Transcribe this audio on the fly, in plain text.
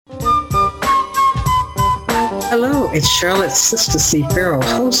Hello, it's Charlotte Sister C. Farrell,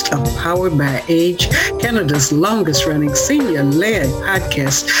 host of Powered by Age, Canada's longest-running senior-led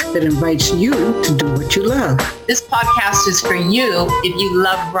podcast that invites you to do what you love. This podcast is for you if you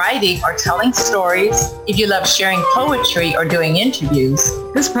love writing or telling stories, if you love sharing poetry or doing interviews.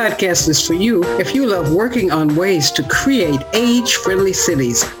 This podcast is for you if you love working on ways to create age-friendly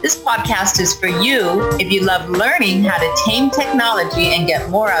cities. This podcast is for you if you love learning how to tame technology and get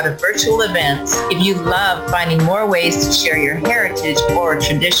more out of virtual events, if you love finding more ways to share your heritage or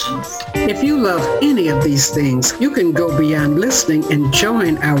traditions. If you love any of these things, you can go beyond listening and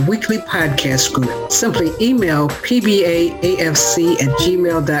join our weekly podcast group. Simply email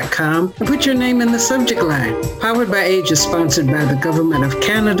pbaafc@gmail.com and put your name in the subject line. Powered by Age is sponsored by the Government of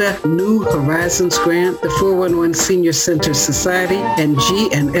Canada, New Horizons Grant, the 411 Senior Center Society, and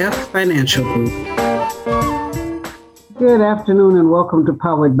G&F Financial Group. Good afternoon and welcome to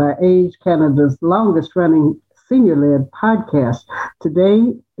Powered by Age, Canada's longest-running senior-led podcast.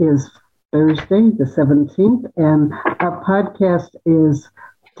 Today is Thursday, the 17th, and our podcast is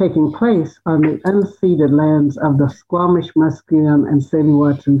taking place on the unceded lands of the Squamish, Musqueam, and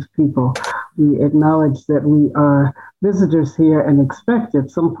Tsleil-Waututh people. We acknowledge that we are visitors here and expect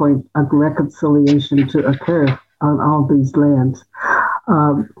at some point a reconciliation to occur on all these lands.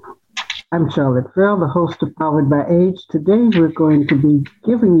 I'm Charlotte Farrell, the host of Powered by Age. Today we're going to be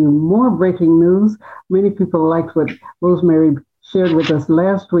giving you more breaking news. Many people liked what Rosemary shared with us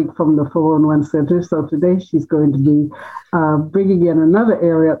last week from the 411 Center. So today she's going to be bringing in another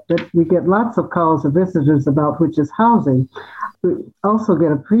area that we get lots of calls of visitors about, which is housing. We also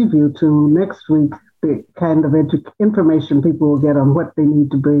get a preview to next week, the kind of information people will get on what they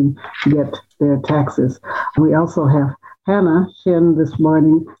need to bring to get their taxes. We also have Hannah Shin this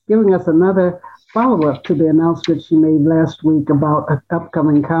morning giving us another follow-up to the announcement she made last week about an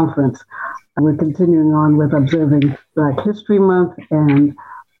upcoming conference. We're continuing on with observing Black History Month, and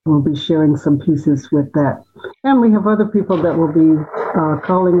we'll be sharing some pieces with that. And we have other people that will be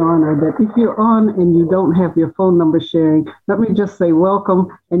calling on, or that if you're on and you don't have your phone number sharing, let me just say welcome,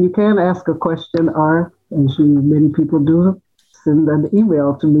 and you can ask a question, or, as many people do, send an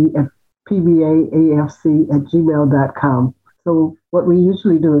email to me at pbaafc@gmail.com. So what we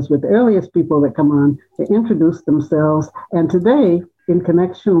usually do is with the earliest people that come on, they introduce themselves. And today, in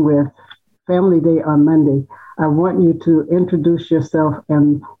connection with Family Day on Monday, I want you to introduce yourself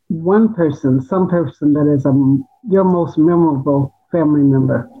and some person that is your most memorable family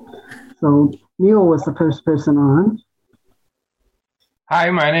member. So Neil was the first person on. Hi,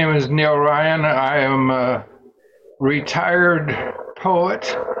 my name is Neil Ryan. I am a retired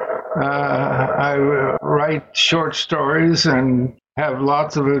poet. I write short stories and have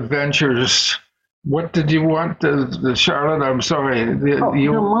lots of adventures. What did you want, Charlotte? I'm sorry.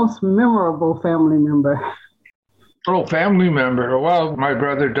 Your most memorable family member. Oh, family member. Well, my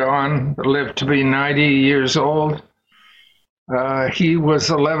brother Don lived to be 90 years old. He was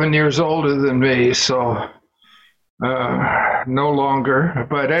 11 years older than me, so no longer.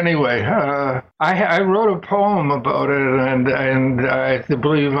 But anyway, I wrote a poem about it, and I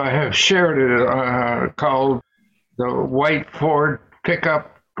believe I have shared it, called The White Ford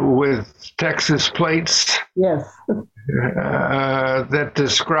Pickup with Texas Plates. Yes. That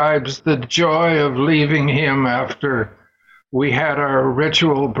describes the joy of leaving him after we had our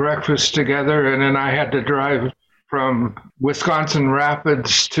ritual breakfast together, and then I had to drive from Wisconsin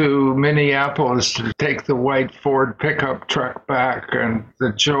Rapids to Minneapolis to take the white Ford pickup truck back, and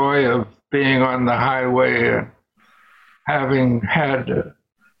the joy of being on the highway and having had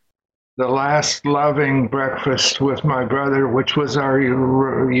the last loving breakfast with my brother, which was our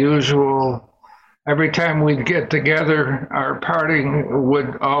usual. Every time we'd get together, our parting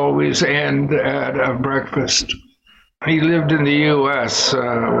would always end at a breakfast. He lived in the U.S.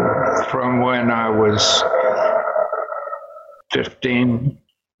 From when I was 15,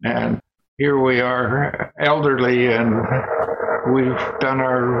 and here we are, elderly, and we've done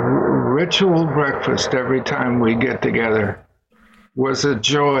our ritual breakfast every time we get together. Was a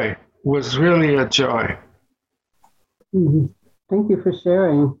joy. Was really a joy. Mm-hmm. Thank you for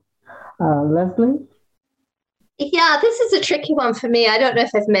sharing. Leslie? Yeah, this is a tricky one for me. I don't know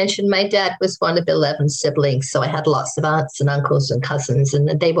if I've mentioned my dad was one of 11 siblings, so I had lots of aunts and uncles and cousins, and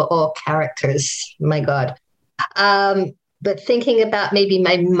they were all characters. My God. But thinking about maybe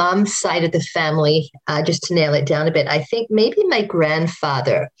my mom's side of the family, just to nail it down a bit, I think maybe my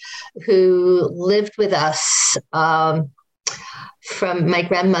grandfather, who lived with us my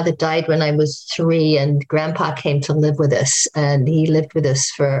grandmother died when I was 3, and grandpa came to live with us, and he lived with us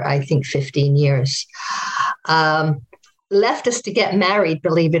for, I think, 15 years. Left us to get married,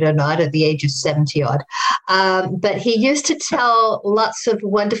 believe it or not, at the age of 70 odd. But he used to tell lots of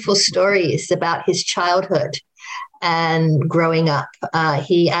wonderful stories about his childhood and growing up.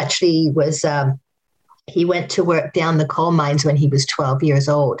 He actually was, he went to work down the coal mines when he was 12 years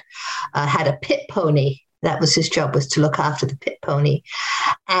old, had a pit pony. That was his job, was to look after the pit pony.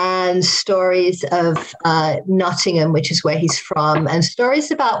 And stories of Nottingham, which is where he's from, and stories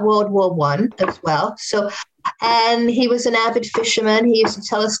about World War I as well. So, and he was an avid fisherman. He used to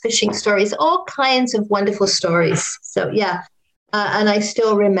tell us fishing stories, all kinds of wonderful stories. So, yeah. And I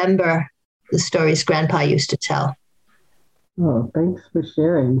still remember the stories Grandpa used to tell. Oh, thanks for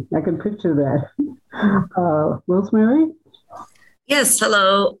sharing. I can picture that. Rosemary? Yes,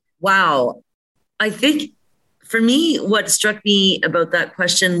 hello. Wow. I think for me, what struck me about that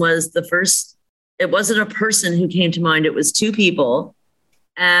question was it wasn't a person who came to mind. It was two people.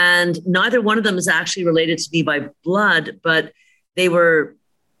 And neither one of them is actually related to me by blood, but they were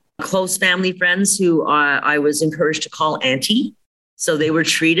close family friends who I was encouraged to call auntie. So they were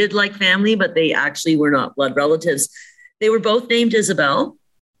treated like family, but they actually were not blood relatives. They were both named Isabel.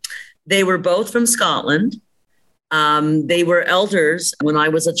 They were both from Scotland. They were elders when I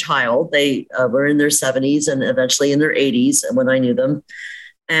was a child. They were in their 70s and eventually in their 80s when I knew them.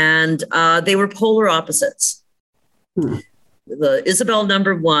 And they were polar opposites. The Isabel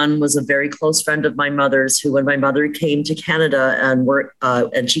number one was a very close friend of my mother's who, when my mother came to Canada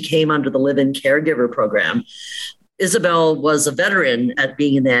and she came under the live-in caregiver program, Isabel was a veteran at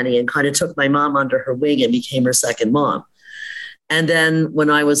being a nanny and kind of took my mom under her wing and became her second mom. And then when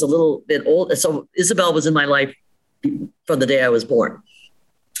I was a little bit old, so Isabel was in my life from the day I was born.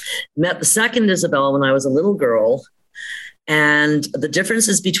 Met the second Isabel when I was a little girl. And the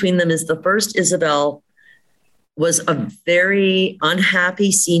differences between them is the first Isabel was a very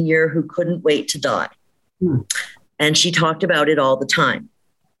unhappy senior who couldn't wait to die. And she talked about it all the time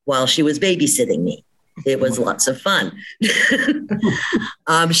while she was babysitting me. It was lots of fun.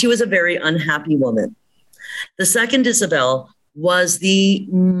 She was a very unhappy woman. The second Isabel was the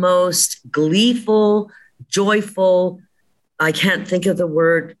most gleeful, joyful, I can't think of the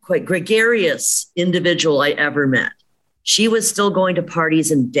word, quite gregarious individual I ever met. She was still going to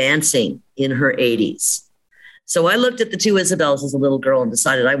parties and dancing in her 80s. So I looked at the two Isabels as a little girl and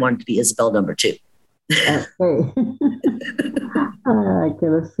decided I wanted to be Isabel number two. Okay. I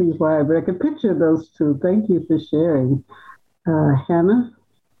cannot see why, but I can picture those two. Thank you for sharing. Hannah?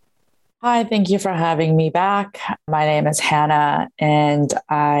 Hi, thank you for having me back. My name is Hannah, and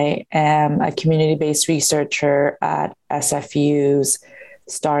I am a community-based researcher at SFU's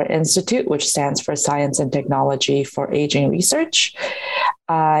STAR Institute, which stands for Science and Technology for Aging Research.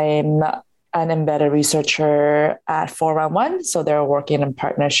 I'm an embedded researcher at 411, so they're working in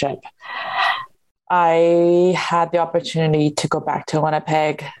partnership. I had the opportunity to go back to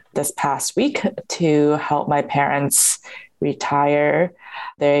Winnipeg this past week to help my parents retire.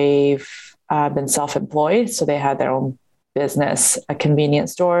 They've been self-employed, so they had their own business, a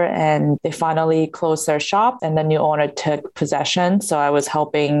convenience store, and they finally closed their shop and the new owner took possession. So I was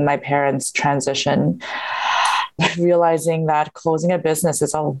helping my parents transition, realizing that closing a business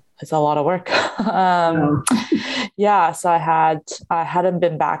is a lot of work. Yeah, so I hadn't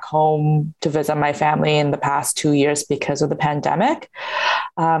been back home to visit my family in the past 2 years because of the pandemic.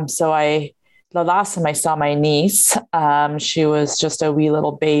 The last time I saw my niece, she was just a wee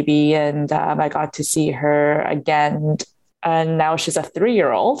little baby, and I got to see her again. And now she's a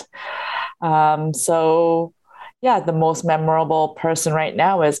 3-year-old. So yeah, the most memorable person right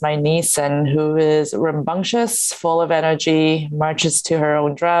now is my niece, and who is rambunctious, full of energy, marches to her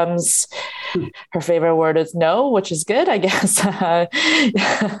own drums. Her favorite word is no, which is good, I guess.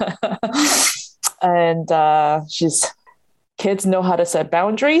 And kids know how to set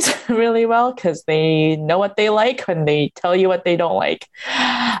boundaries really well because they know what they like when they tell you what they don't like.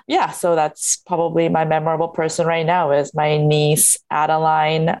 Yeah, so that's probably my memorable person right now is my niece,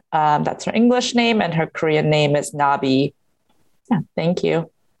 Adeline. That's her English name, and her Korean name is Nabi. Yeah, thank you.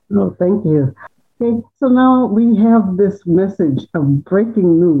 Oh, thank you. Okay, so now we have this message of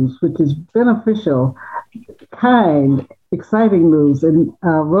breaking news, which is beneficial, kind, exciting news, and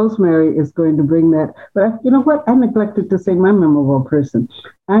Rosemary is going to bring that. But you know what? I neglected to say my memorable person.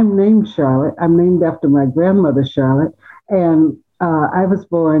 I'm named Charlotte. I'm named after my grandmother, Charlotte, and I was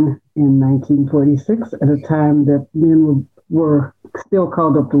born in 1946 at a time that men were still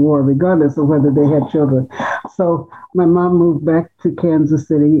called up to war, regardless of whether they had children. So my mom moved back to Kansas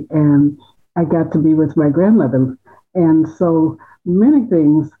City, and I got to be with my grandmother. And so many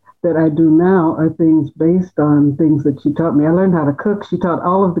things that I do now are things based on things that she taught me. I learned how to cook. She taught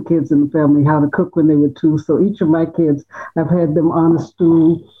all of the kids in the family how to cook when they were 2. So each of my kids, I've had them on a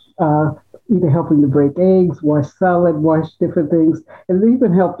stool, either helping to break eggs, wash salad, wash different things. And it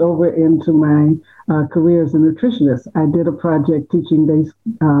even helped over into my career as a nutritionist. I did a project teaching these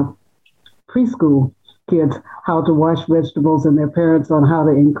preschool kids how to wash vegetables and their parents on how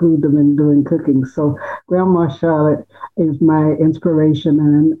to include them in doing cooking. So Grandma Charlotte is my inspiration.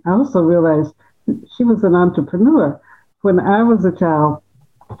 And I also realized she was an entrepreneur. When I was a child,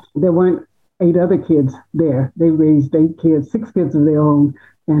 there weren't 8 other kids there. They raised 8 kids, 6 kids of their own,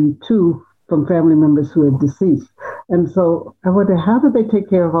 and 2 from family members who had deceased. And so I wondered, how did they take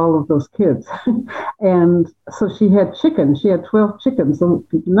care of all of those kids? And so she had chickens. She had 12 chickens. So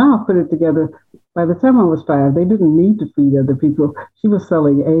now I put it together. By the time I was 5, they didn't need to feed other people. She was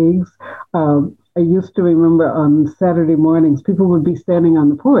selling eggs. I used to remember on Saturday mornings, people would be standing on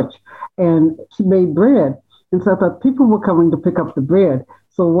the porch, and she made bread. And so I thought people were coming to pick up the bread.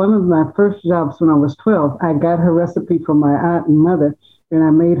 So one of my first jobs when I was 12, I got her recipe from my aunt and mother, and I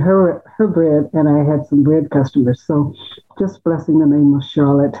made her bread, and I had some bread customers. So just blessing the name of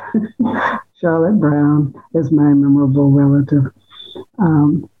Charlotte. Charlotte Brown is my memorable relative.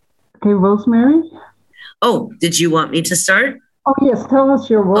 Okay, Rosemary? Oh, did you want me to start? Oh, yes. Tell us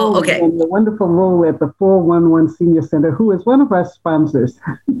your role in the wonderful role at the 411 Senior Center, who is one of our sponsors.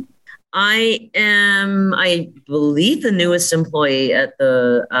 I am, I believe, the newest employee at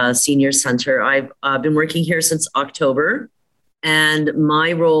the Senior Center. I've been working here since October, and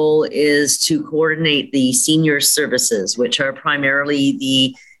my role is to coordinate the senior services, which are primarily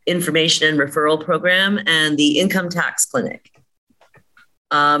the information and referral program and the income tax clinic.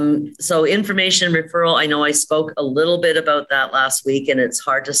 So information referral, I know I spoke a little bit about that last week, and it's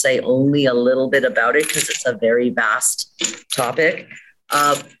hard to say only a little bit about it because it's a very vast topic.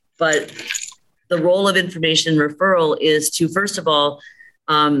 But the role of information referral is to, first of all,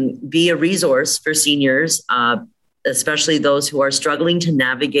 be a resource for seniors, especially those who are struggling to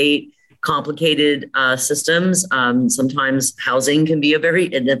navigate complicated systems. Sometimes housing can be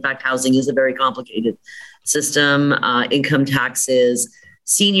in fact, housing is a very complicated system, income taxes,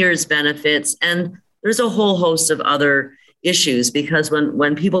 seniors benefits, and there's a whole host of other issues, because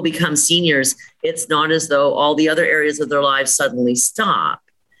when people become seniors, it's not as though all the other areas of their lives suddenly stop.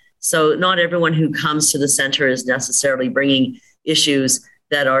 So not everyone who comes to the center is necessarily bringing issues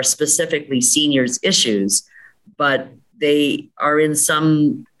that are specifically seniors issues, but they are in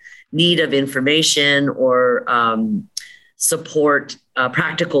some need of information or support,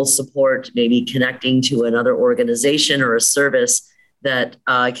 practical support, maybe connecting to another organization or a service that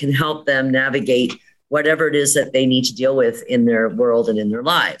can help them navigate whatever it is that they need to deal with in their world and in their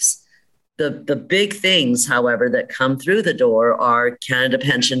lives. The big things, however, that come through the door are Canada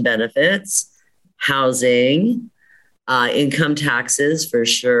pension benefits, housing, income taxes for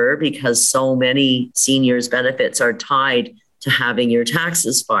sure, because so many seniors' benefits are tied to having your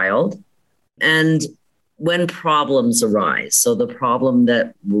taxes filed. And when problems arise, so the problem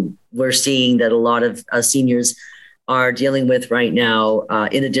that we're seeing that a lot of seniors are dealing with right now,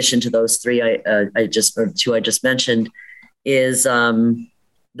 in addition to those 3 I just mentioned, is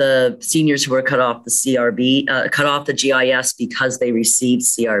the seniors who are cut off the CRB, cut off the GIS because they received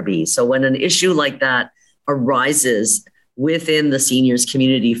CRB. So when an issue like that arises within the seniors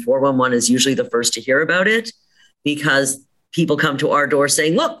community, 411 is usually the first to hear about it, because people come to our door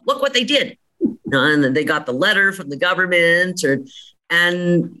saying, look what they did. And they got the letter from the government,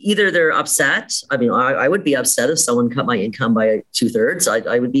 and either they're upset. I mean, I would be upset if someone cut my income by 2/3.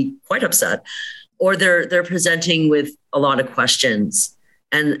 I would be quite upset. Or they're presenting with a lot of questions.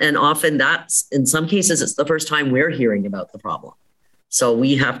 And often that's, in some cases, it's the first time we're hearing about the problem. So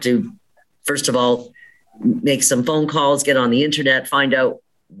we have to, first of all, make some phone calls, get on the internet, find out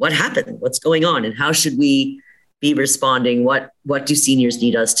what happened, what's going on, and how should we be responding? What do seniors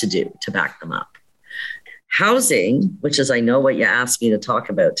need us to do to back them up? Housing, which is, I know what you asked me to talk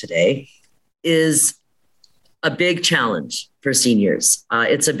about today, is a big challenge for seniors.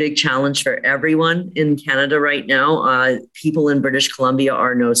 It's a big challenge for everyone in Canada right now. People in British Columbia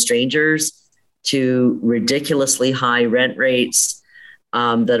are no strangers to ridiculously high rent rates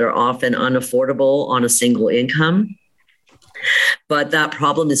that are often unaffordable on a single income. But that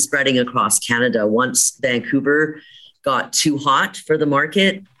problem is spreading across Canada. Once Vancouver got too hot for the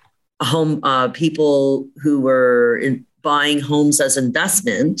market, people who were buying homes as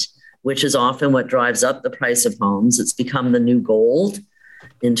investment, which is often what drives up the price of homes, it's become the new gold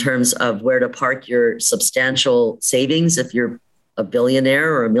in terms of where to park your substantial savings if you're a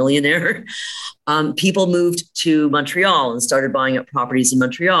billionaire or a millionaire. People moved to Montreal and started buying up properties in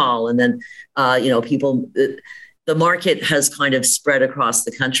Montreal. And then, people, the market has kind of spread across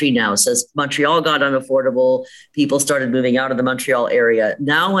the country now. So as Montreal got unaffordable, people started moving out of the Montreal area.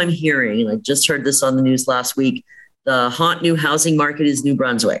 Now I'm hearing, and I just heard this on the news last week, the hot new housing market is New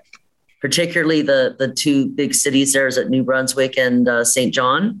Brunswick, particularly the two big cities there is at New Brunswick and St.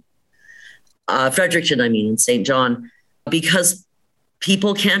 John, Fredericton, and St. John, because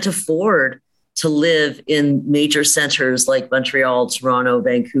people can't afford to live in major centers like Montreal, Toronto,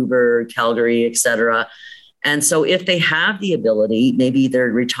 Vancouver, Calgary, et cetera. And so if they have the ability, maybe they're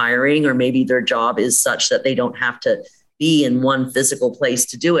retiring or maybe their job is such that they don't have to be in one physical place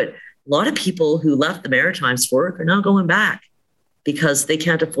to do it. A lot of people who left the Maritimes for work are now going back because they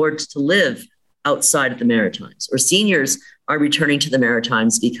can't afford to live outside of the Maritimes, or seniors are returning to the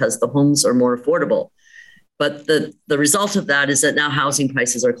Maritimes because the homes are more affordable. But the result of that is that now housing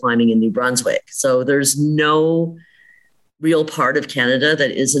prices are climbing in New Brunswick. So there's no real part of Canada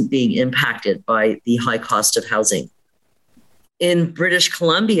that isn't being impacted by the high cost of housing. In British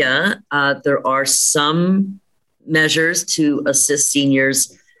Columbia, there are some measures to assist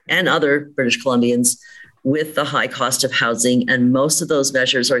seniors and other British Columbians with the high cost of housing. And most of those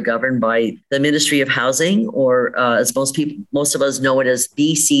measures are governed by the Ministry of Housing, or as most of us know it as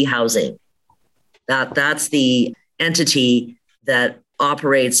BC Housing. That's the entity that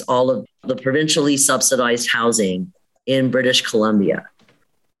operates all of the provincially subsidized housing in British Columbia.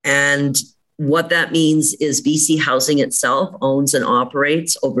 And what that means is BC Housing itself owns and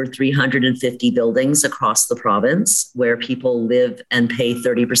operates over 350 buildings across the province where people live and pay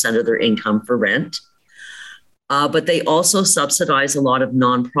 30% of their income for rent. But they also subsidize a lot of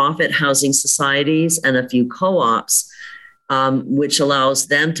nonprofit housing societies and a few co-ops, which allows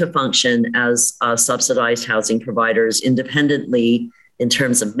them to function as subsidized housing providers independently in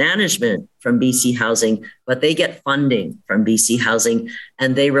terms of management from BC Housing, but they get funding from BC Housing,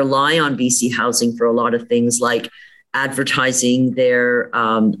 and they rely on BC Housing for a lot of things like advertising their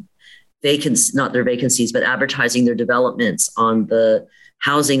vacancies, but advertising their developments on the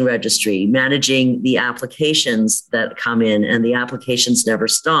housing registry, managing the applications that come in, and the applications never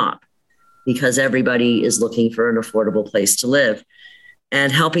stop because everybody is looking for an affordable place to live,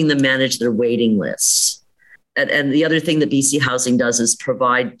 and helping them manage their waiting lists. And the other thing that BC Housing does is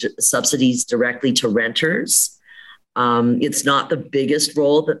provide subsidies directly to renters. It's not the biggest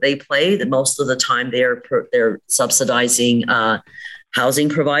role that they play. That most of the time they're subsidizing housing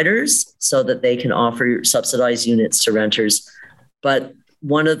providers so that they can offer subsidized units to renters. But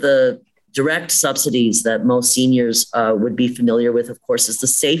one of the direct subsidies that most seniors would be familiar with, of course, is the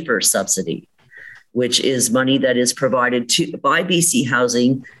SAFER subsidy, which is money that is provided by BC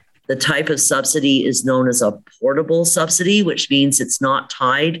Housing. The type of subsidy is known as a portable subsidy, which means it's not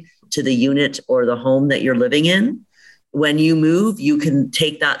tied to the unit or the home that you're living in. When you move, you can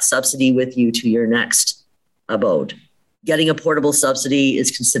take that subsidy with you to your next abode. Getting a portable subsidy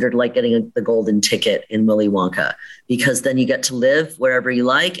is considered like getting the golden ticket in Willy Wonka, because then you get to live wherever you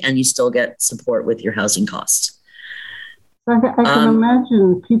like and you still get support with your housing costs. I can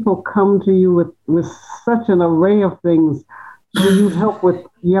imagine people come to you with such an array of things. You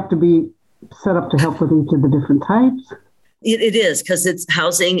have to be set up to help with each of the different types? It is, because it's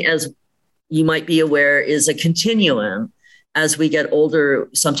housing, as you might be aware, is a continuum. As we get older,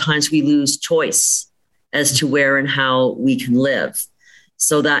 sometimes we lose choice as to where and how we can live.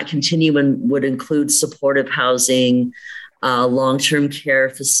 So that continuum would include supportive housing, long-term care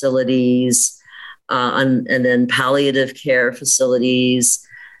facilities, and then palliative care facilities.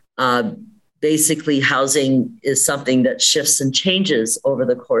 Basically, housing is something that shifts and changes over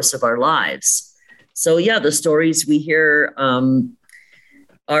the course of our lives. So yeah, the stories we hear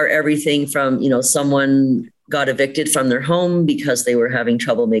are everything from, someone got evicted from their home because they were having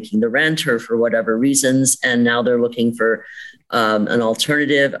trouble making the rent or for whatever reasons, and now they're looking for an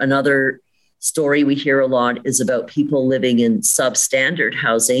alternative. Another story we hear a lot is about people living in substandard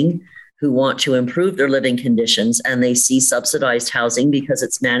housing who want to improve their living conditions, and they see subsidized housing because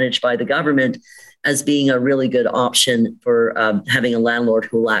it's managed by the government as being a really good option for having a landlord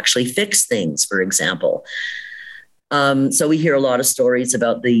who will actually fix things, for example. So we hear a lot of stories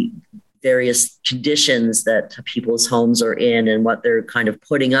about the various conditions that people's homes are in and what they're kind of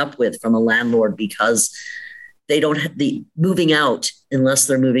putting up with from a landlord because they don't have moving out unless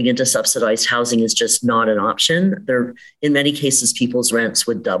they're moving into subsidized housing is just not an option. In many cases, people's rents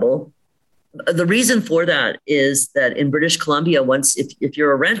would double. The reason for that is that in British Columbia, if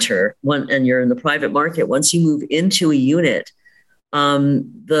you're a renter and you're in the private market, once you move into a unit,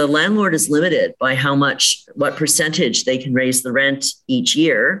 the landlord is limited by what percentage they can raise the rent each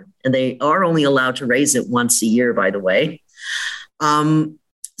year. And they are only allowed to raise it once a year, by the way.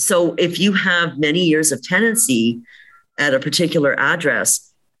 So if you have many years of tenancy at a particular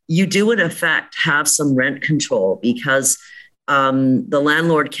address, you do in effect have some rent control because the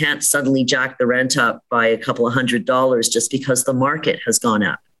landlord can't suddenly jack the rent up by a couple of $100 just because the market has gone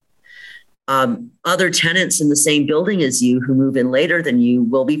up. Other tenants in the same building as you who move in later than you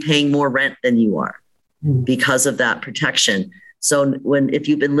will be paying more rent than you are because of that protection. So if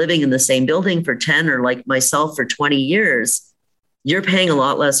you've been living in the same building for 10 or like myself for 20 years, you're paying a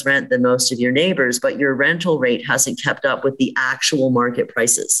lot less rent than most of your neighbors, but your rental rate hasn't kept up with the actual market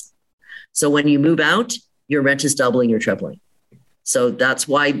prices. So when you move out, your rent is doubling or tripling. So that's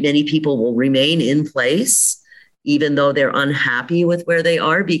why many people will remain in place, even though they're unhappy with where they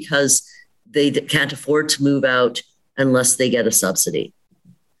are, because they can't afford to move out unless they get a subsidy.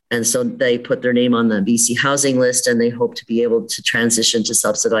 And so they put their name on the BC housing list and they hope to be able to transition to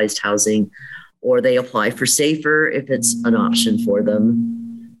subsidized housing, or they apply for SAFER if it's an option for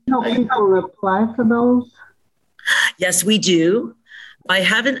them. People apply for those? Yes, we do. I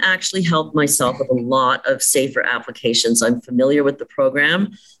haven't actually helped myself with a lot of SAFER applications. I'm familiar with the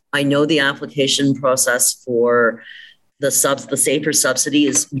program. I know the application process for the SAFER subsidy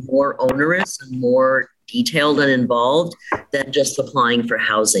is more onerous and more detailed and involved than just applying for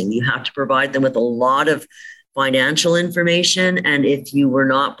housing. You have to provide them with a lot of financial information. And if you were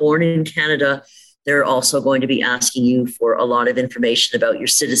not born in Canada, they're also going to be asking you for a lot of information about your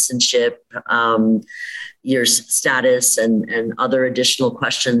citizenship, your status, and other additional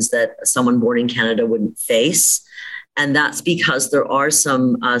questions that someone born in Canada wouldn't face. And that's because there are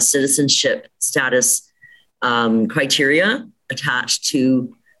some citizenship status criteria attached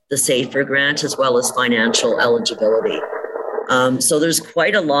to the SAFER grant, as well as financial eligibility. So there's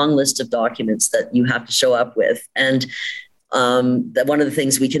quite a long list of documents that you have to show up with. And that one of the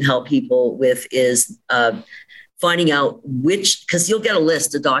things we can help people with is finding out which, because you'll get a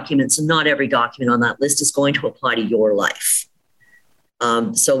list of documents and not every document on that list is going to apply to your life.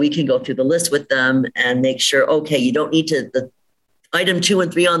 So we can go through the list with them and make sure, okay, you don't need to, the item 2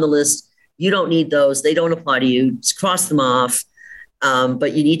 and 3 on the list, you don't need those. They don't apply to you. Just cross them off.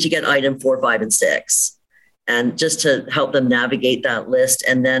 But you need to get item 4, 5, and 6. And just to help them navigate that list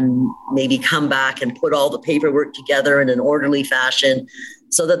and then maybe come back and put all the paperwork together in an orderly fashion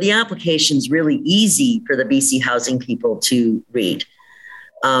so that the application is really easy for the BC housing people to read.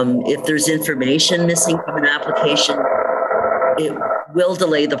 If there's information missing from an application, it will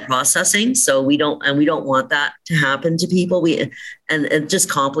delay the processing. So we don't want that to happen to people. And it just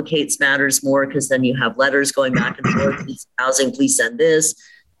complicates matters more because then you have letters going back and forth. Housing, please send this.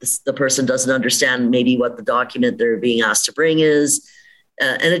 The person doesn't understand maybe what the document they're being asked to bring is.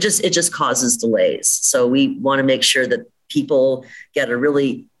 And it just causes delays. So we want to make sure that people get a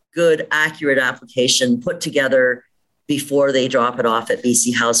really good, accurate application put together before they drop it off at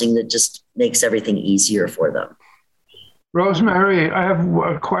BC Housing. That just makes everything easier for them. Rosemary, I have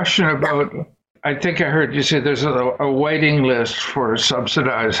a question about, I think I heard you say there's a waiting list for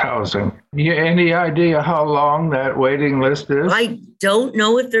subsidized housing. Any idea how long that waiting list is? I don't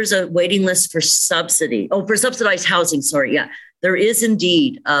know if there's a waiting list for subsidy. Oh, for subsidized housing, sorry. Yeah, there is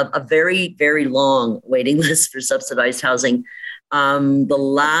indeed a very, very long waiting list for subsidized housing. The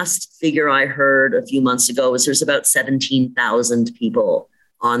last figure I heard a few months ago was there's about 17,000 people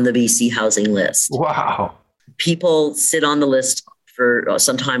on the BC housing list. Wow. People sit on the list for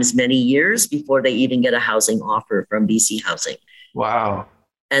sometimes many years before they even get a housing offer from BC Housing. Wow.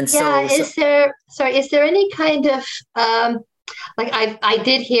 And so, yeah, is there any kind of, I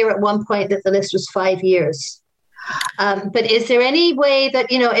did hear at one point that the list was 5 years. But is there any way that,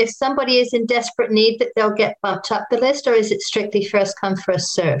 if somebody is in desperate need that they'll get bumped up the list, or is it strictly first come,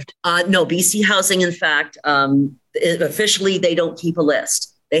 first served? No, BC Housing, in fact, officially they don't keep a list.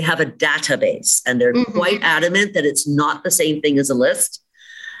 They have a database, and they're quite adamant that it's not the same thing as a list.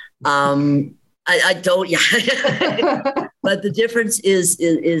 I don't, yeah. But the difference is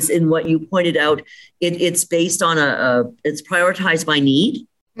in what you pointed out. It's based on it's prioritized by need.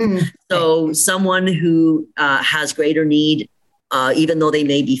 So someone who has greater need, even though they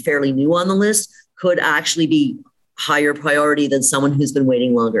may be fairly new on the list, could actually be higher priority than someone who's been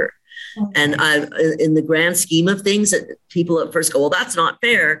waiting longer. Okay. And in the grand scheme of things, people at first go, well, that's not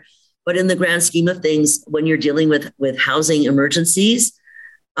fair. But in the grand scheme of things, when you're dealing with housing emergencies,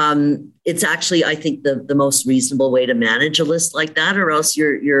 it's actually, I think, the most reasonable way to manage a list like that, or else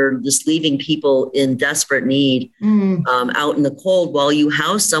you're just leaving people in desperate need out in the cold while you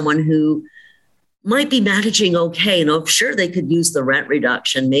house someone who might be managing okay. Sure, they could use the rent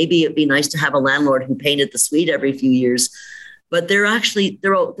reduction. Maybe it'd be nice to have a landlord who painted the suite every few years. But they're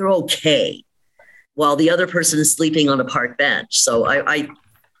okay while the other person is sleeping on a park bench. So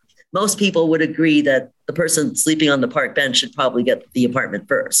most people would agree that the person sleeping on the park bench should probably get the apartment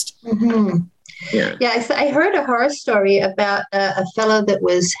first. Mm-hmm. Yeah. Yeah, I heard a horror story about a fellow that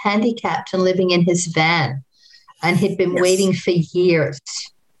was handicapped and living in his van, and he'd been waiting for years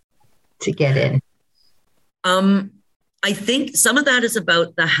to get in. I think some of that is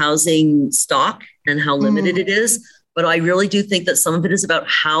about the housing stock and how limited it is, but I really do think that some of it is about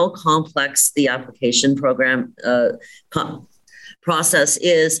how complex the application program process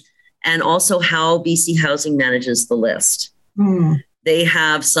is, and also how BC Housing manages the list. They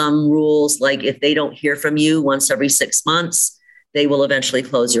have some rules, like if they don't hear from you once every 6 months, they will eventually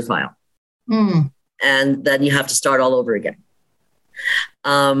close your file. And then you have to start all over again.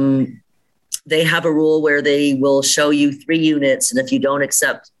 They have a rule where they will show you 3 units, and if you don't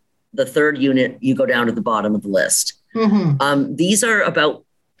accept the 3rd unit, you go down to the bottom of the list. These are about,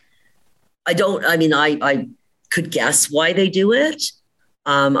 I could guess why they do it.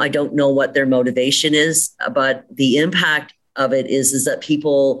 I don't know what their motivation is, but the impact of it is that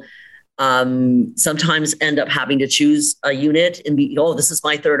people sometimes end up having to choose a unit and be, oh, this is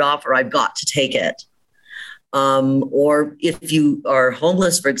my 3rd offer, I've got to take it. Or if you are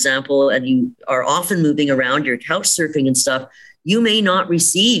homeless, for example, and you are often moving around, you're couch surfing and stuff, you may not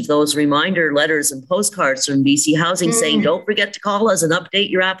receive those reminder letters and postcards from BC Housing saying, don't forget to call us and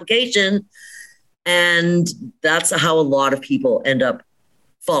update your application. And that's how a lot of people end up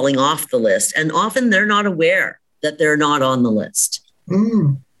falling off the list. And often they're not aware that they're not on the list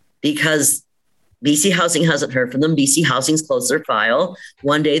because BC Housing hasn't heard from them. BC Housing's closed their file.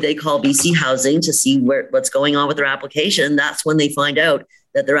 One day they call BC Housing to see what's going on with their application. That's when they find out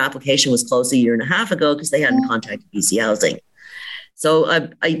that their application was closed 1.5 years ago because they hadn't contacted BC Housing. So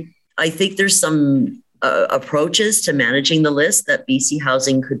I think there's some approaches to managing the list that BC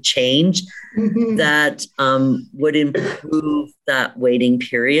Housing could change that would improve that waiting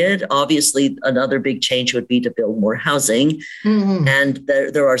period. Obviously, another big change would be to build more housing. And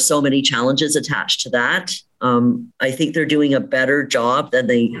there are so many challenges attached to that. I think they're doing a better job than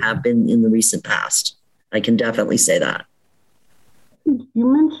they have been in the recent past. I can definitely say that. You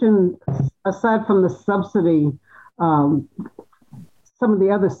mentioned, aside from the subsidy, some of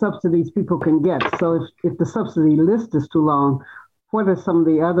the other subsidies people can get. So if the subsidy list is too long, what are some of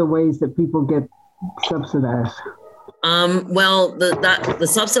the other ways that people get subsidized? Well, the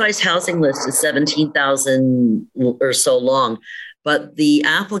subsidized housing list is 17,000 or so long, but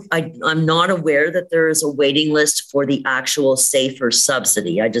I'm not aware that there is a waiting list for the actual SAFER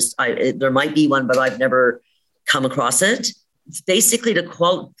subsidy. There might be one, but I've never come across it. It's basically, to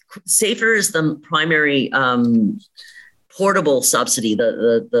quote, SAFER is the primary portable subsidy,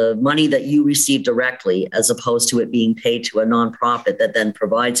 the money that you receive directly, as opposed to it being paid to a nonprofit that then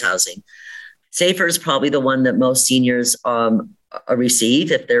provides housing. SAFER is probably the one that most seniors receive,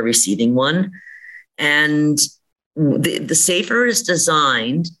 if they're receiving one. And the SAFER is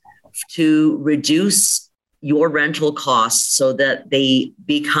designed to reduce your rental costs so that they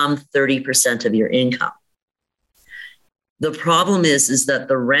become 30% of your income. The problem is that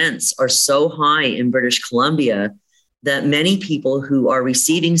the rents are so high in British Columbia that many people who are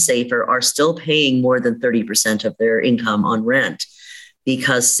receiving SAFER are still paying more than 30% of their income on rent,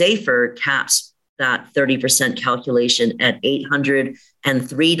 because SAFER caps that 30% calculation at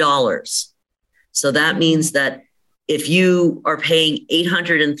 $803. So that means that if you are paying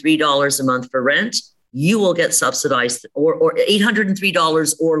 $803 a month for rent, you will get subsidized, or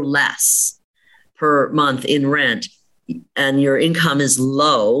 $803 or less per month in rent, and your income is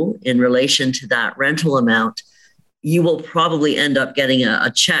low in relation to that rental amount, you will probably end up getting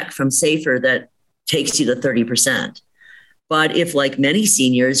a check from SAFER that takes you to 30%. But if, like many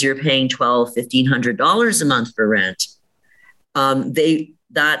seniors, you're paying $1,200, $1,500 a month for rent,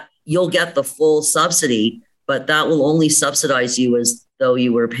 you'll get the full subsidy, but that will only subsidize you as though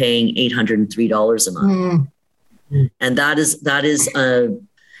you were paying $803 a month. And that is an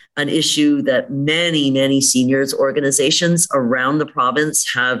issue that many, many seniors organizations around the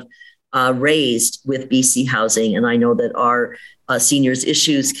province have raised with BC Housing. And I know that our Seniors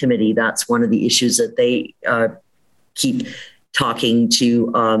Issues Committee, that's one of the issues that they keep talking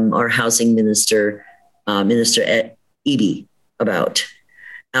to our housing minister, Minister Eby, about.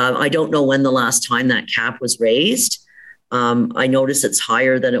 I don't know when the last time that cap was raised. I notice it's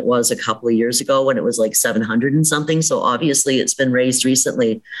higher than it was a couple of years ago when it was like 700 and something. So obviously it's been raised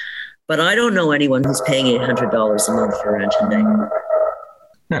recently, but I don't know anyone who's paying $800 a month for rent today.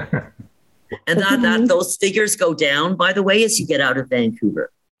 And those figures go down, by the way, as you get out of Vancouver.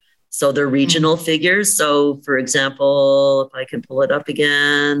 So they're regional figures. So, for example, if I can pull it up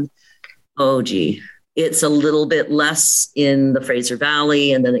again. Oh, gee. It's a little bit less in the Fraser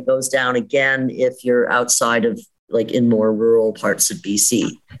Valley, and then it goes down again if you're outside of, like, in more rural parts of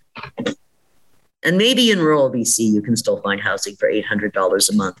BC. And maybe in rural BC, you can still find housing for $800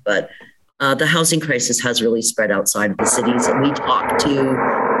 a month, but the housing crisis has really spread outside of the cities. And we talk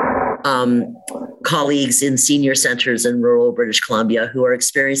to colleagues in senior centers in rural British Columbia who are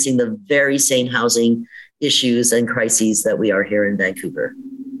experiencing the very same housing issues and crises that we are here in Vancouver.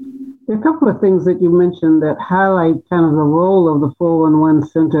 There are a couple of things that you mentioned that highlight kind of the role of the 411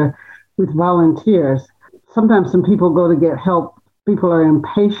 Center with volunteers. Sometimes when people go to get help, people are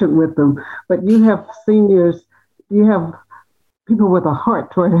impatient with them, but you have seniors, you have people with a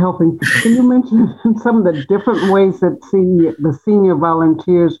heart toward helping. Can you mention some of the different ways that the senior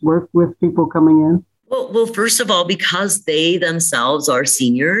volunteers work with people coming in? Well, first of all, because they themselves are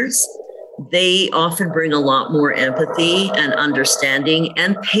seniors, they often bring a lot more empathy and understanding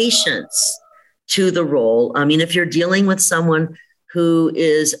and patience to the role. I mean, if you're dealing with someone who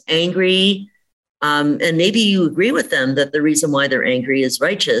is angry, and maybe you agree with them that the reason why they're angry is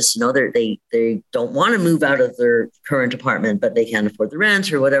righteous, they don't want to move out of their current apartment, but they can't afford the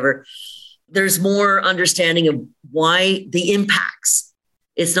rent or whatever. There's more understanding of why the impacts.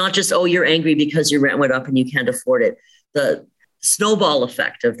 It's not just, oh, you're angry because your rent went up and you can't afford it. The snowball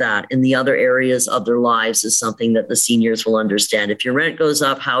effect of that in the other areas of their lives is something that the seniors will understand. If your rent goes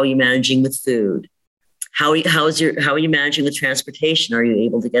up, how are you managing with food? How are you managing with transportation? Are you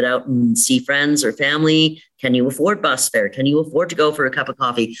able to get out and see friends or family? Can you afford bus fare? Can you afford to go for a cup of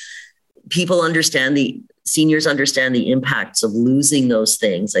coffee? Seniors understand the impacts of losing those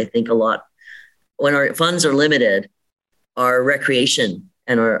things. I think a lot when our funds are limited, our recreation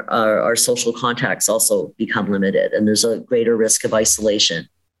and our social contacts also become limited, and there's a greater risk of isolation.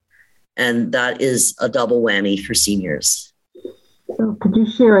 And that is a double whammy for seniors. So could you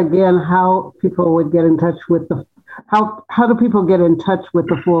share again how people would get in touch with how do people get in touch with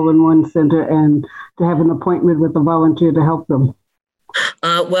the 411 Center and to have an appointment with a volunteer to help them?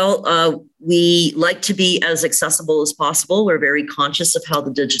 We like to be as accessible as possible. We're very conscious of how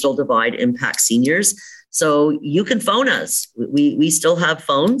the digital divide impacts seniors. So you can phone us. We still have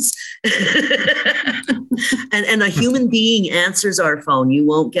phones. and a human being answers our phone. You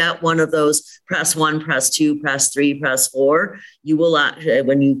won't get one of those press 1, press 2, press 3, press 4. You will,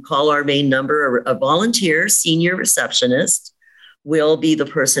 when you call our main number, a volunteer senior receptionist will be the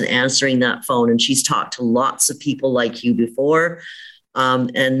person answering that phone. And she's talked to lots of people like you before,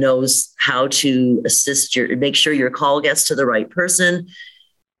 and knows how to assist make sure your call gets to the right person.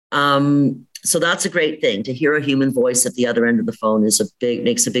 So that's a great thing. To hear a human voice at the other end of the phone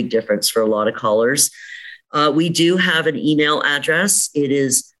makes a big difference for a lot of callers. We do have an email address. It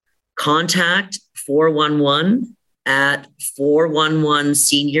is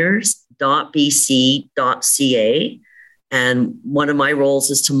contact411@411seniors.bc.ca. And one of my roles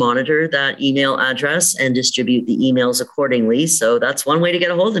is to monitor that email address and distribute the emails accordingly. So that's one way to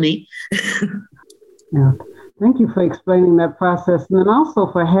get a hold of me. Yeah. Thank you for explaining that process, and then also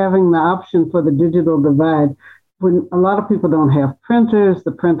for having the option for the digital divide. When a lot of people don't have printers,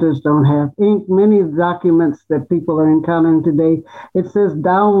 the printers don't have ink. Many documents that people are encountering today, it says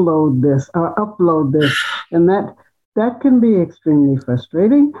download this or upload this, and that can be extremely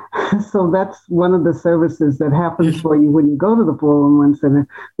frustrating. So that's one of the services that happens for you when you go to the 411 Center.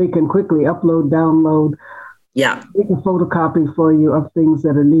 They can quickly upload, download, make a photocopy for you of things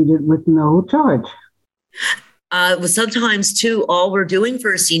that are needed with no charge. Sometimes, too, all we're doing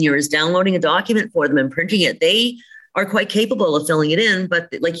for a senior is downloading a document for them and printing it. They are quite capable of filling it in,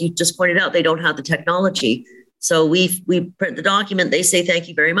 but like you just pointed out, they don't have the technology. So we print the document. They say, thank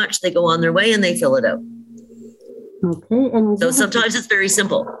you very much. They go on their way and they fill it out. Okay. And so sometimes it's very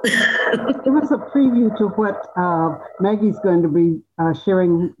simple. Give us a preview to what Maggie's going to be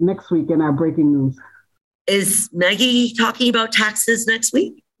sharing next week in our breaking news. Is Maggie talking about taxes next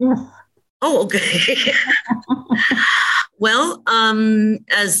week? Yes. Oh, okay. Well,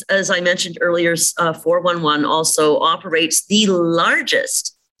 as I mentioned earlier, 411 also operates the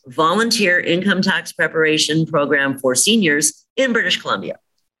largest volunteer income tax preparation program for seniors in British Columbia.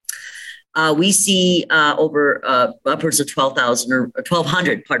 We see over upwards of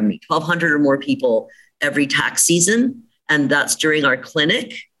 1,200 or more people every tax season, and that's during our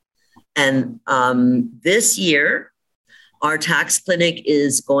clinic. And this year, our tax clinic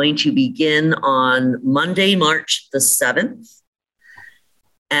is going to begin on Monday, March the 7th.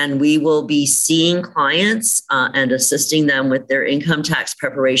 And we will be seeing clients and assisting them with their income tax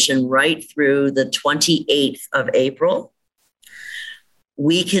preparation right through the 28th of April.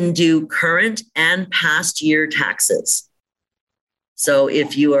 We can do current and past year taxes. So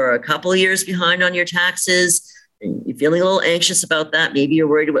if you are a couple of years behind on your taxes, and you're feeling a little anxious about that, maybe you're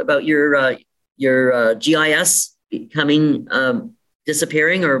worried about your GIS becoming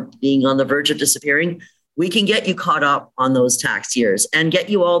disappearing or being on the verge of disappearing, we can get you caught up on those tax years and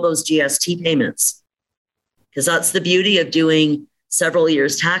get you all those GST payments. Because that's the beauty of doing several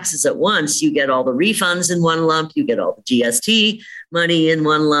years taxes at once. You get all the refunds in one lump, you get all the GST money in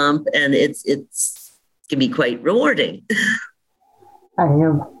one lump, and it's can be quite rewarding. I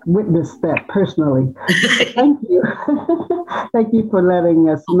have witnessed that personally. Thank you. Thank you for letting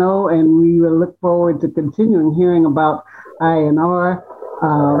us know, and we will look forward to continuing hearing about INR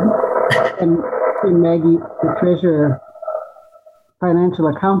and Maggie, the treasurer, financial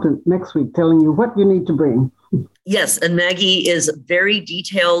accountant, next week, telling you what you need to bring. Yes, and Maggie is very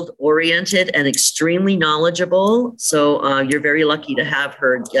detailed oriented and extremely knowledgeable. So you're very lucky to have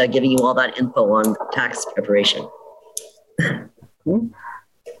her giving you all that info on tax preparation. Okay.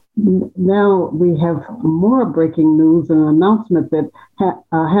 Now we have more breaking news and an announcement that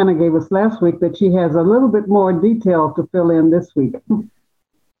Hannah gave us last week that she has a little bit more detail to fill in this week.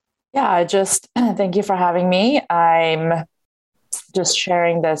 Yeah, thank you for having me. I'm just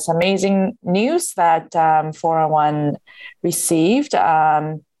sharing this amazing news that 401 received.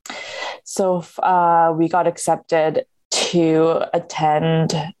 So we got accepted to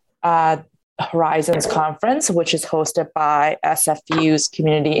attend Horizons Conference, which is hosted by SFU's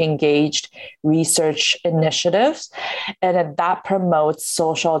Community Engaged Research Initiatives. And that promotes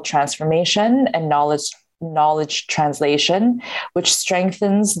social transformation and knowledge translation, which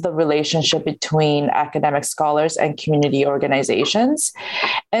strengthens the relationship between academic scholars and community organizations,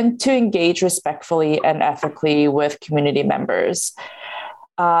 and to engage respectfully and ethically with community members.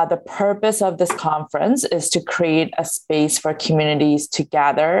 The purpose of this conference is to create a space for communities to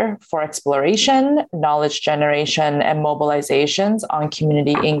gather for exploration, knowledge generation, and mobilizations on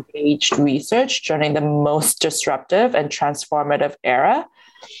community-engaged research during the most disruptive and transformative era.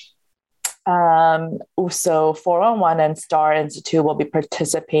 So 401 and STAR Institute will be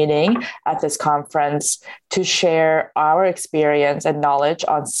participating at this conference to share our experience and knowledge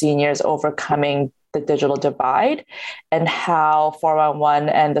on seniors overcoming the digital divide, and how 411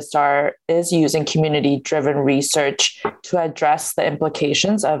 and the STAR is using community-driven research to address the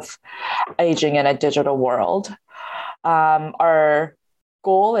implications of aging in a digital world. Our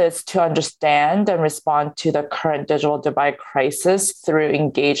goal is to understand and respond to the current digital divide crisis through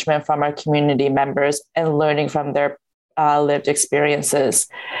engagement from our community members and learning from their lived experiences.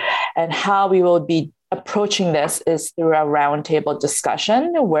 And how we will be approaching this is through a roundtable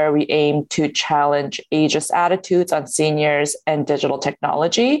discussion where we aim to challenge ageist attitudes on seniors and digital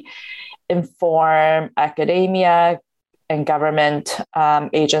technology, inform academia and government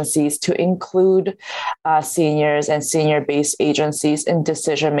agencies to include seniors and senior-based agencies in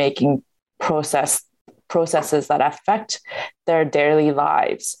decision-making processes that affect their daily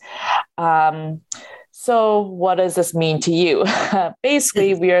lives. So what does this mean to you?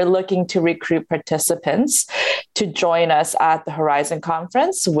 Basically, we are looking to recruit participants to join us at the Horizon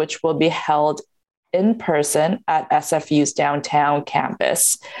Conference, which will be held in person at SFU's downtown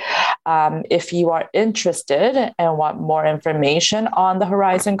campus. If you are interested and want more information on the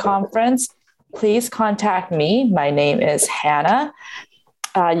Horizon Conference, please contact me. My name is Hannah.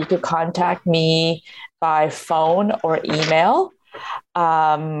 You could contact me by phone or email.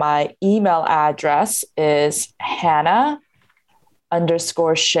 My email address is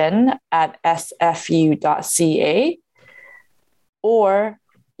hannah_shin@sfu.ca, or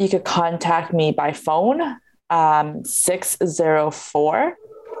you could contact me by phone,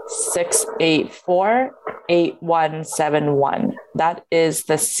 604-684-8171. That is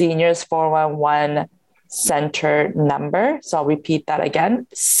the Seniors 411 Center number. So I'll repeat that again,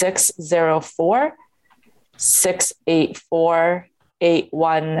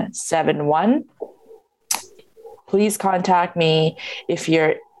 604-684-8171. Please contact me if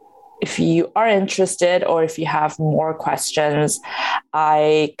you are interested, or if you have more questions.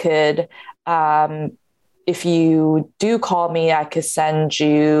 I could, if you do call me, I could send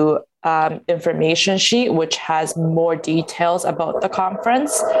you information sheet which has more details about the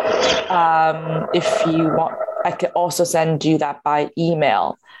conference. If you want, I could also send you that by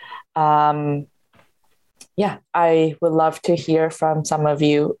email. Yeah, I would love to hear from some of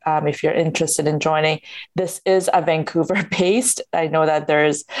you if you're interested in joining. This is a Vancouver-based. I know that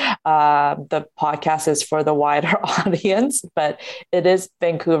there's the podcast is for the wider audience, but it is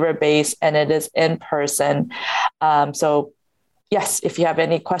Vancouver-based and it is in person. So yes, if you have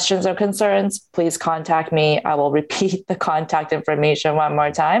any questions or concerns, please contact me. I will repeat the contact information one more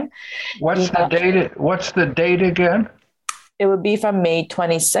time. What's the date again? It would be from May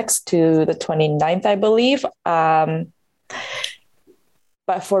 26th to the 29th, I believe. But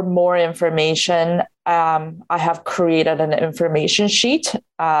for more information, I have created an information sheet,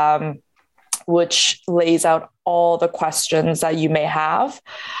 which lays out all the questions that you may have.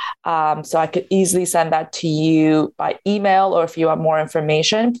 So I could easily send that to you by email, or if you want more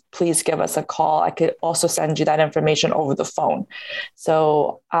information, please give us a call. I could also send you that information over the phone.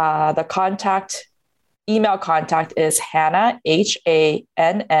 So the email contact is Hannah, HANNAH_SHIN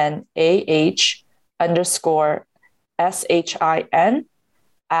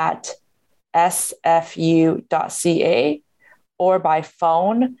at sfu.ca, or by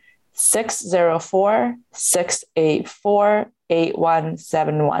phone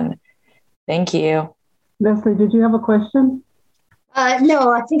 604-684-8171. Thank you. Leslie, did you have a question?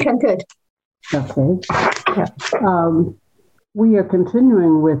 No, I think I'm good. Okay. We are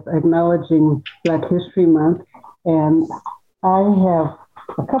continuing with acknowledging Black History Month, and I have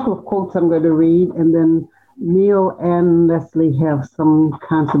a couple of quotes I'm going to read, and then Neil and Leslie have some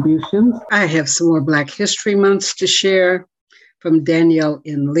contributions. I have some more Black History Months to share. From Danielle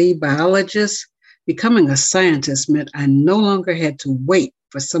N. Lee, biologist. Becoming a scientist meant I no longer had to wait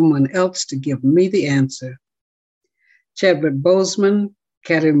for someone else to give me the answer. Chadwick Boseman,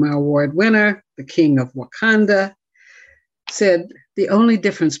 Academy Award winner, the King of Wakanda, said the only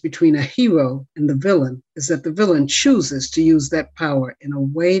difference between a hero and the villain is that the villain chooses to use that power in a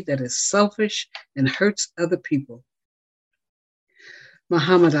way that is selfish and hurts other people.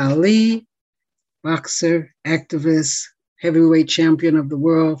 Muhammad Ali, boxer, activist, heavyweight champion of the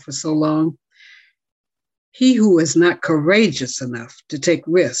world for so long. He who is not courageous enough to take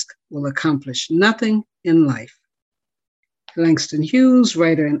risk will accomplish nothing in life. Langston Hughes,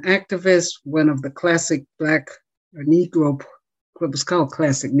 writer and activist, one of the classic Black or Negro, what was called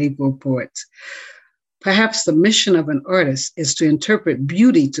classic Negro poets. Perhaps the mission of an artist is to interpret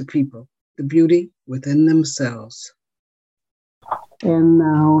beauty to people, the beauty within themselves. And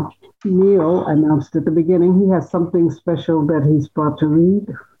now Neil announced at the beginning he has something special that he's brought to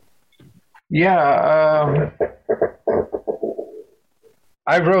read. Yeah,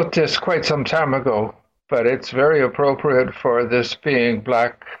 I wrote this quite some time ago, but it's very appropriate for this being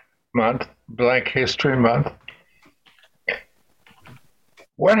Black History Month.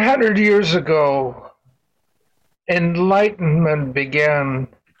 100 years ago, enlightenment began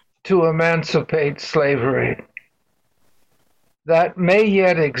to emancipate slavery. That may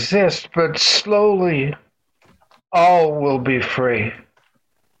yet exist, but slowly all will be free.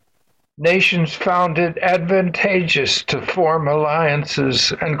 Nations found it advantageous to form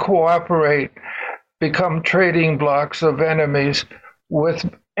alliances and cooperate, become trading blocs of enemies with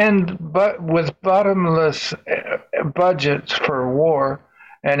bottomless budgets for war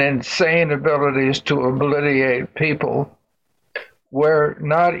and insane abilities to obliterate people, where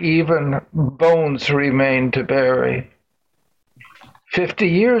not even bones remain to bury. 50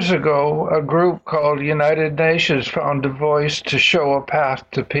 years ago, a group called United Nations found a voice to show a path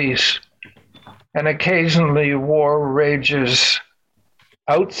to peace. And occasionally war rages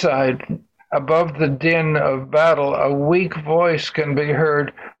outside. Above the din of battle, a weak voice can be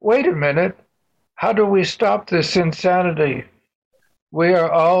heard. Wait a minute. How do we stop this insanity? We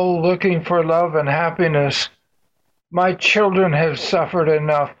are all looking for love and happiness. My children have suffered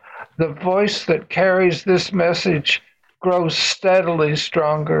enough. The voice that carries this message grows steadily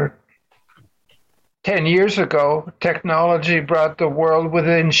stronger. 10 years ago, technology brought the world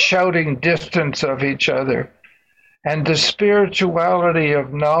within shouting distance of each other, and the spirituality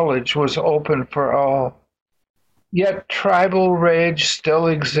of knowledge was open for all. Yet tribal rage still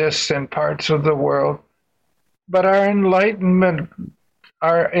exists in parts of the world, but our enlightenment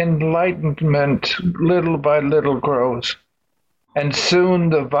little by little grows, and soon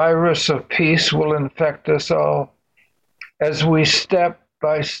the virus of peace will infect us all, as we step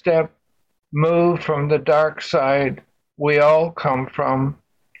by step move from the dark side we all come from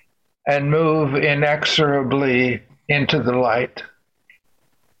and move inexorably into the light.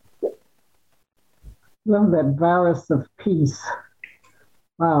 Love that virus of peace.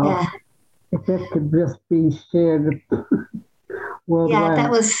 Wow. Yeah. If it could just be shared worldwide. Yeah,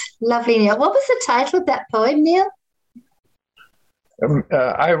 that was lovely, Neil. What was the title of that poem, Neil?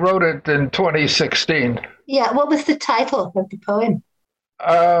 I wrote it in 2016. Yeah, what was the title of the poem?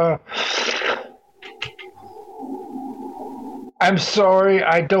 I'm sorry,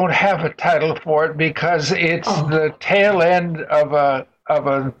 I don't have a title for it because it's the tail end of a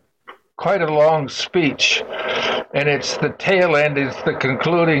quite a long speech, and it's the tail end. It's the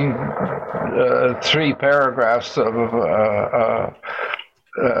concluding 3 paragraphs of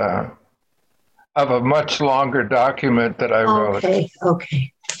of a much longer document that I wrote.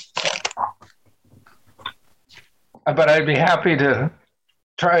 Okay. But I'd be happy to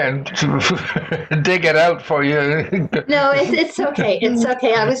try and dig it out for you. No, it's okay. It's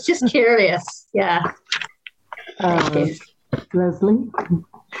okay. I was just curious. Yeah. Leslie?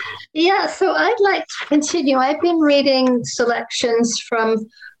 Yeah, so I'd like to continue. I've been reading selections from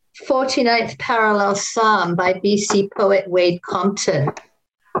 49th Parallel Psalm by BC poet Wade Compton.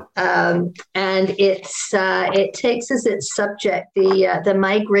 And it takes as its subject the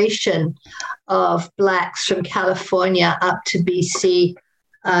migration of Blacks from California up to BC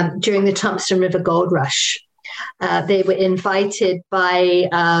during the Thompson River Gold Rush. They were invited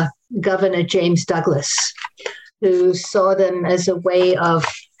by Governor James Douglas, who saw them as a way of,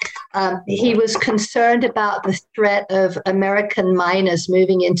 he was concerned about the threat of American miners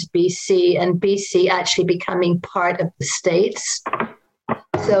moving into BC and BC actually becoming part of the States.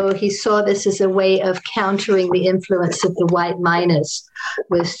 So he saw this as a way of countering the influence of the white miners,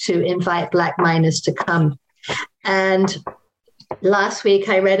 was to invite Black miners to come. And last week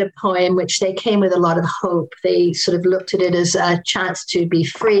I read a poem which they came with a lot of hope. They sort of looked at it as a chance to be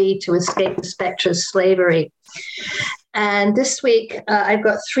free, to escape the specter of slavery. And this week I've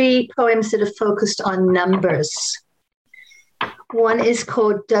got 3 poems that are focused on numbers. One is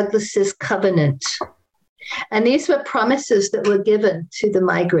called Douglas's Covenant. And these were promises that were given to the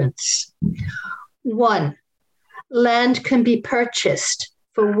migrants. 1, land can be purchased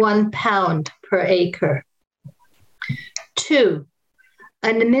for £1 per acre. 2,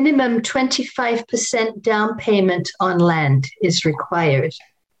 a minimum 25% down payment on land is required.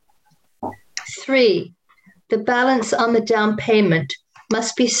 3, the balance on the down payment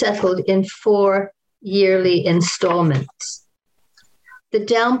must be settled in 4 yearly installments. The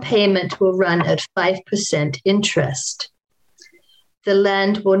down payment will run at 5% interest. The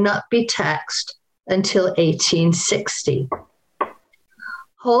land will not be taxed until 1860.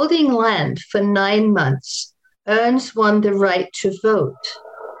 Holding land for 9 months earns one the right to vote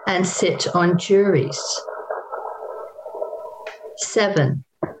and sit on juries. 7,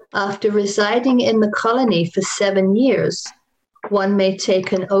 after residing in the colony for 7 years, one may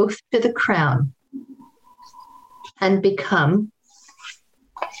take an oath to the crown and become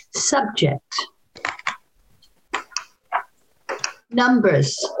subject.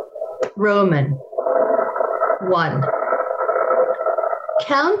 Numbers, Roman 1.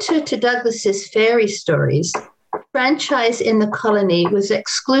 Counter to Douglas's fairy stories, franchise in the colony was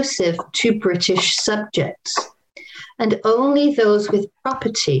exclusive to British subjects, and only those with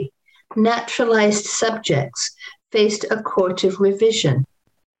property, naturalized subjects, faced a court of revision.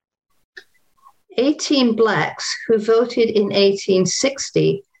 18 Blacks who voted in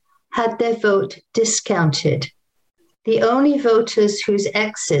 1860 had their vote discounted. The only voters whose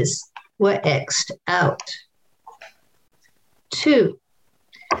X's were X'd out. 2,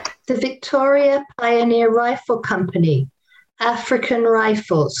 the Victoria Pioneer Rifle Company, African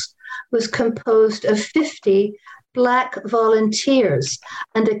Rifles, was composed of 50 Black volunteers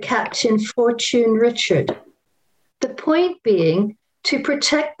under Captain Fortune Richard. The point being to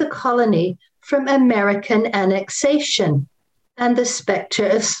protect the colony from American annexation and the specter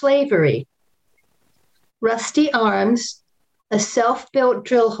of slavery. Rusty arms, a self-built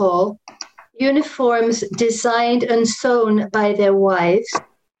drill hole, uniforms designed and sewn by their wives,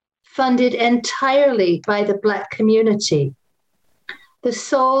 funded entirely by the Black community, the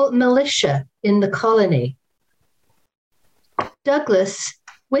sole militia in the colony. Douglas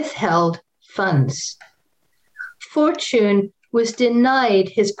withheld funds. Fortune was denied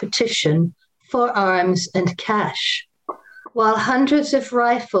his petition for arms and cash, while hundreds of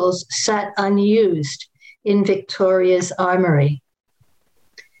rifles sat unused in Victoria's armory.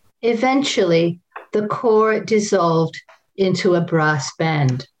 Eventually, the Corps dissolved into a brass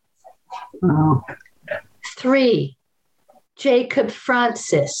band. Wow. 3, Jacob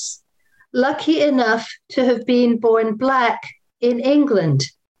Francis, lucky enough to have been born Black in England,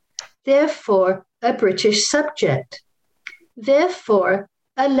 therefore a British subject, therefore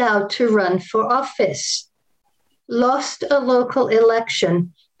allowed to run for office, lost a local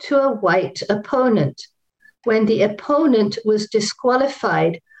election to a white opponent when the opponent was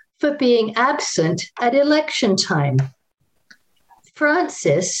disqualified for being absent at election time.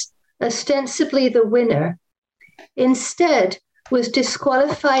 Francis, ostensibly the winner, instead was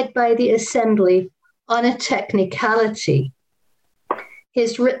disqualified by the Assembly on a technicality.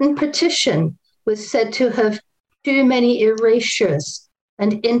 His written petition was said to have too many erasures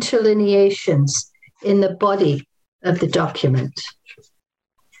and interlineations in the body of the document.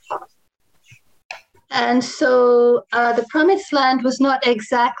 And so the Promised Land was not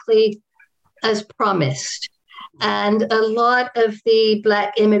exactly as promised. And a lot of the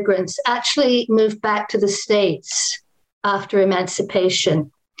Black immigrants actually moved back to the States after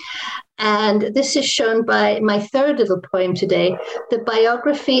emancipation. And this is shown by my third little poem today, the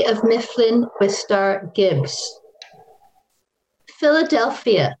biography of Mifflin Wistar Gibbs.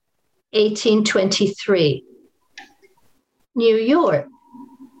 Philadelphia, 1823. New York,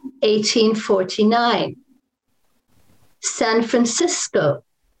 1849. San Francisco,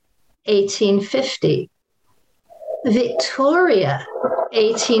 1850. Victoria,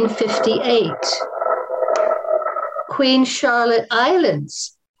 1858. Queen Charlotte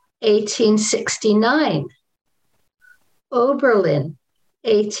Islands, 1869. Oberlin,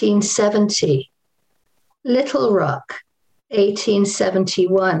 1870. Little Rock,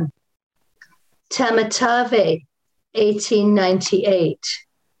 1871. Tamatave, 1898.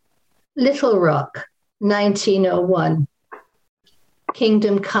 Little Rock, 1901.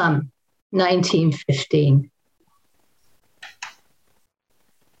 Kingdom Come, 1915.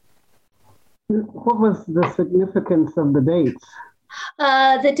 What was the significance of the dates?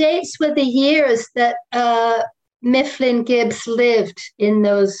 The dates were the years that Mifflin Gibbs lived in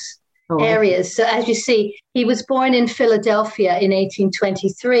those areas. So as you see, he was born in Philadelphia in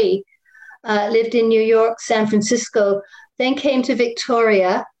 1823, lived in New York, San Francisco, then came to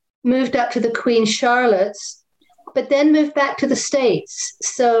Victoria, moved up to the Queen Charlotte's, but then moved back to the States.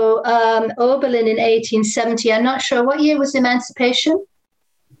 So Oberlin in 1870, I'm not sure, what year was emancipation?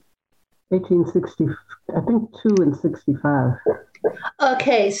 1860, I think 2 and 65.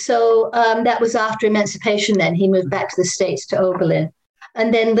 Okay, so that was after emancipation then. He moved back to the States, to Oberlin.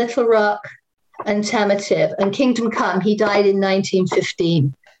 And then Little Rock and Tamativ. And Kingdom Come, he died in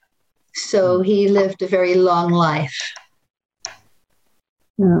 1915. So he lived a very long life.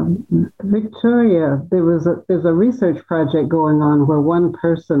 Victoria, there's a research project going on where one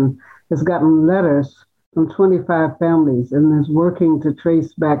person has gotten letters from 25 families and is working to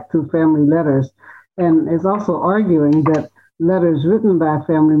trace back through family letters, and is also arguing that letters written by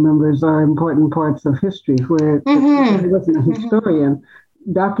family members are important parts of history, where he wasn't a historian,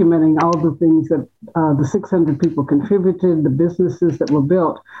 documenting all the things that the 600 people contributed, the businesses that were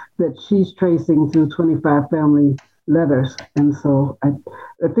built, that she's tracing through 25 family letters. And so I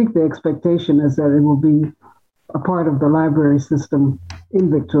think the expectation is that it will be a part of the library system in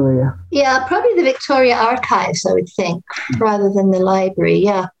Victoria. Yeah, probably the Victoria Archives, I would think, rather than the library,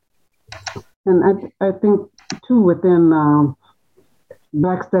 yeah. And I think, too, within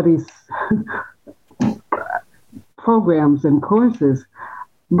Black Studies programs and courses,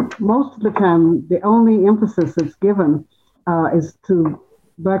 most of the time, the only emphasis that's given is to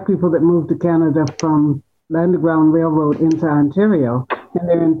Black people that moved to Canada from the Underground Railroad into Ontario. And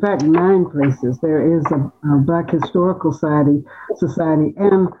there are, in fact, 9 places. There is a Black Historical Society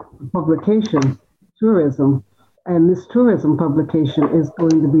and publication, tourism. And this tourism publication is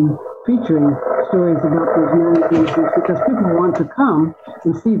going to be featuring stories about these 9 places because people want to come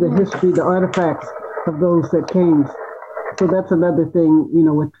and see the history, the artifacts of those that came. So that's another thing,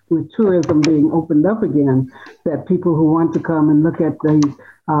 with tourism being opened up again, that people who want to come and look at the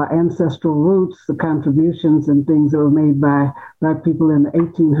ancestral roots, the contributions and things that were made by Black people in the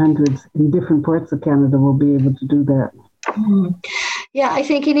 1800s in different parts of Canada will be able to do that. Yeah, I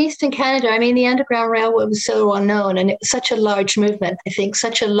think in Eastern Canada, the Underground Railroad was so unknown and it was such a large movement. I think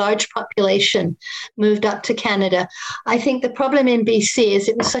such a large population moved up to Canada. I think the problem in BC is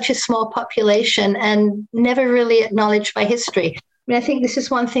it was such a small population and never really acknowledged by history. I think this is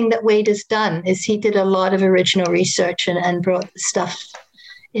one thing that Wade has done, is he did a lot of original research and brought the stuff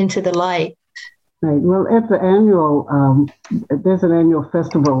into the light. Right. Well, at the annual, there's an annual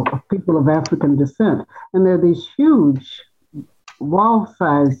festival of people of African descent, and there are these huge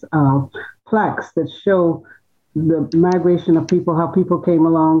wall-size plaques that show the migration of people, how people came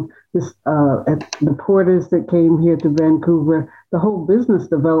along, the porters that came here to Vancouver, the whole business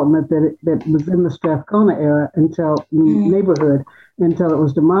development that was in the Strathcona era neighborhood until it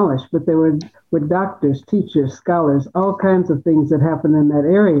was demolished. But there were doctors, teachers, scholars, all kinds of things that happened in that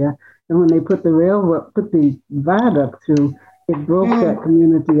area. And when they put the viaduct through, it broke that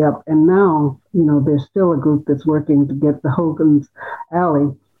community up. And now, there's still a group that's working to get the Hogan's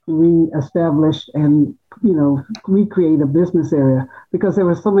Alley reestablished and, recreate a business area, because there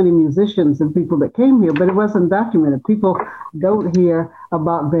were so many musicians and people that came here, but it wasn't documented. People don't hear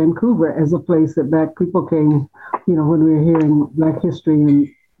about Vancouver as a place that Black people came, when we were hearing Black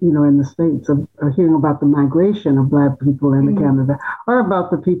history in the States, or hearing about the migration of Black people into Canada, or about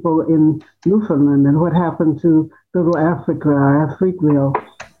the people in Newfoundland and what happened to Little Africa or Afriqueville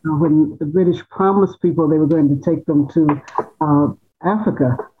when the British promised people they were going to take them to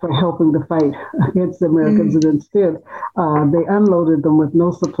Africa for helping to fight against the Americans, and instead they unloaded them with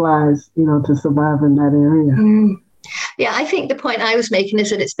no supplies, to survive in that area. Yeah, I think the point I was making is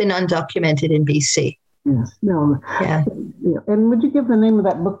that it's been undocumented in BC. Yes, no. Yeah. And would you give the name of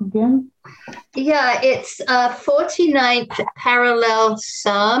that book again? Yeah, it's 49th Parallel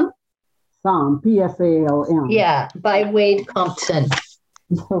Psalm. Psalm, Psalm. Yeah, by Wade Compton.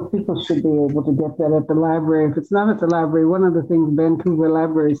 So people should be able to get that at the library. If it's not at the library, one of the things Vancouver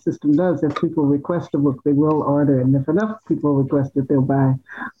Library System does, if people request a book, they will order it. And if enough people request it, they'll buy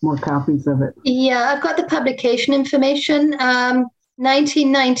more copies of it. Yeah, I've got the publication information.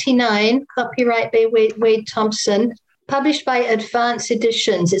 1999, copyright by Wade Thompson, published by Advance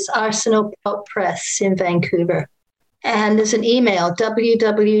Editions. It's Arsenal Pulp Press in Vancouver. And there's an email,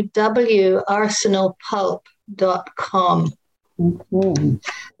 www.arsenalpulp.com. Okay.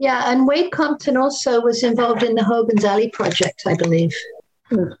 Yeah, and Wade Compton also was involved in the Hogan's Alley project, I believe.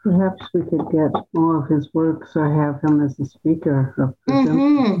 Yes, perhaps we could get more of his works or have him as a speaker.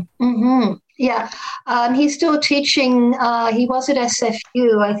 Yeah, he's still teaching. He was at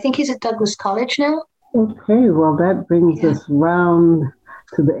SFU. I think he's at Douglas College now. Okay, well, that brings us round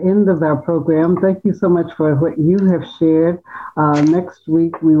to the end of our program. Thank you so much for what you have shared. Next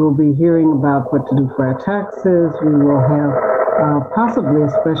week, we will be hearing about what to do for our taxes. We will have possibly a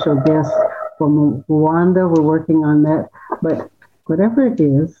special guest from Rwanda. We're working on that. But whatever it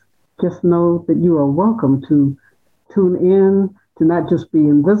is, just know that you are welcome to tune in, to not just be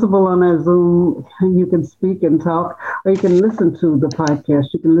invisible on our Zoom. You can speak and talk, or you can listen to the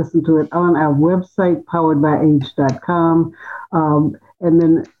podcast. You can listen to it on our website, poweredbyage.com. And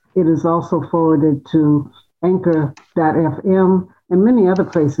then it is also forwarded to anchor.fm and many other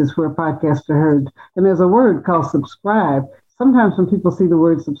places where podcasts are heard. And there's a word called subscribe. Sometimes when people see the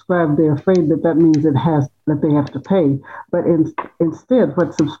word subscribe, they're afraid that means that they have to pay. But instead,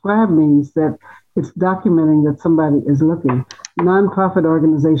 what subscribe means that it's documenting that somebody is looking. Nonprofit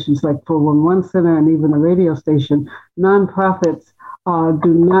organizations like 411 Center and even the radio station, nonprofits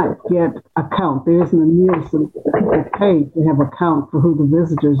do not get a count. There isn't a Nielsen that pay to have a count for who the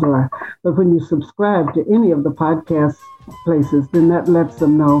visitors are. But when you subscribe to any of the podcast places, then that lets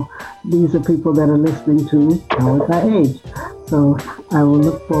them know these are people that are listening to Powered by Age. So I will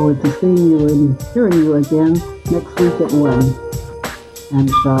look forward to seeing you and hearing you again next week at 1. I'm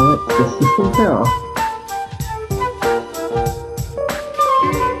Charlotte, this is Carol.